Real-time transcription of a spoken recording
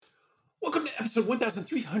Episode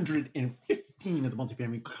 1315 of the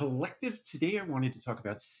Multifamily Collective. Today, I wanted to talk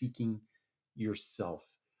about seeking yourself.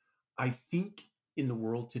 I think in the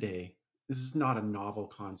world today, this is not a novel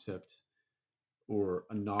concept or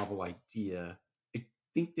a novel idea. I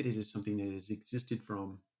think that it is something that has existed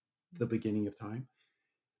from the beginning of time,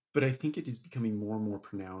 but I think it is becoming more and more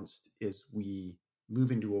pronounced as we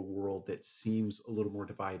move into a world that seems a little more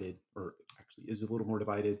divided, or actually is a little more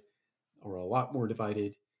divided, or a lot more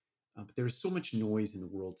divided. But there is so much noise in the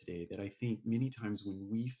world today that I think many times when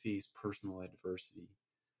we face personal adversity,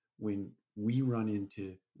 when we run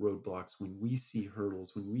into roadblocks, when we see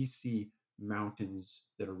hurdles, when we see mountains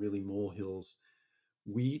that are really molehills,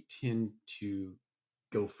 we tend to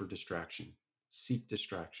go for distraction, seek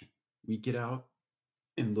distraction. We get out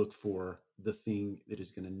and look for the thing that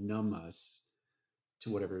is going to numb us to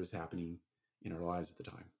whatever is happening in our lives at the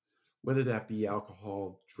time, whether that be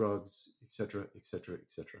alcohol, drugs, etc., etc.,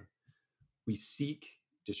 etc. We seek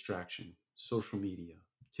distraction, social media,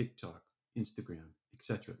 TikTok, Instagram,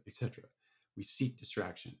 etc., etc. We seek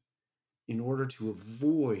distraction in order to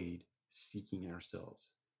avoid seeking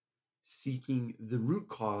ourselves, seeking the root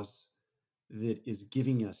cause that is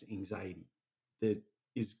giving us anxiety, that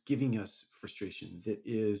is giving us frustration, that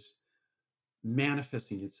is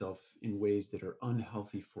manifesting itself in ways that are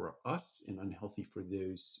unhealthy for us and unhealthy for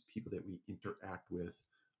those people that we interact with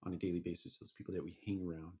on a daily basis, those people that we hang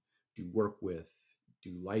around, do work with,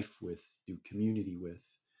 do life with, do community with.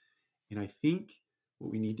 And I think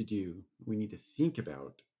what we need to do, we need to think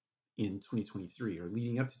about in 2023 or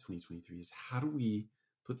leading up to 2023 is how do we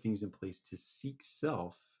put things in place to seek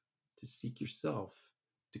self, to seek yourself,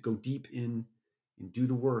 to go deep in and do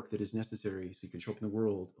the work that is necessary so you can show up in the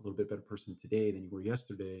world a little bit better person today than you were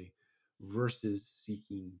yesterday versus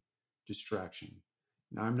seeking distraction.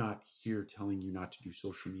 Now, I'm not here telling you not to do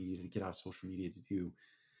social media, to get off social media, to do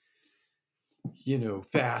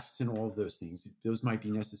fasts and all of those things. Those might be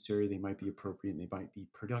necessary, they might be appropriate, and they might be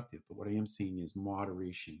productive. But what I am saying is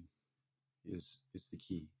moderation is the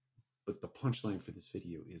key. But the punchline for this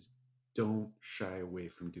video is don't shy away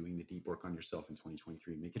from doing the deep work on yourself in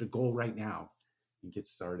 2023. Make it a goal right now and get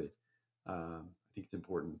started. I think it's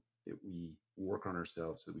important that we work on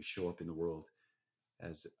ourselves so that we show up in the world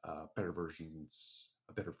as a better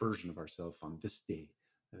version of ourselves on this day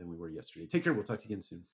than we were yesterday. Take care. We'll talk to you again soon.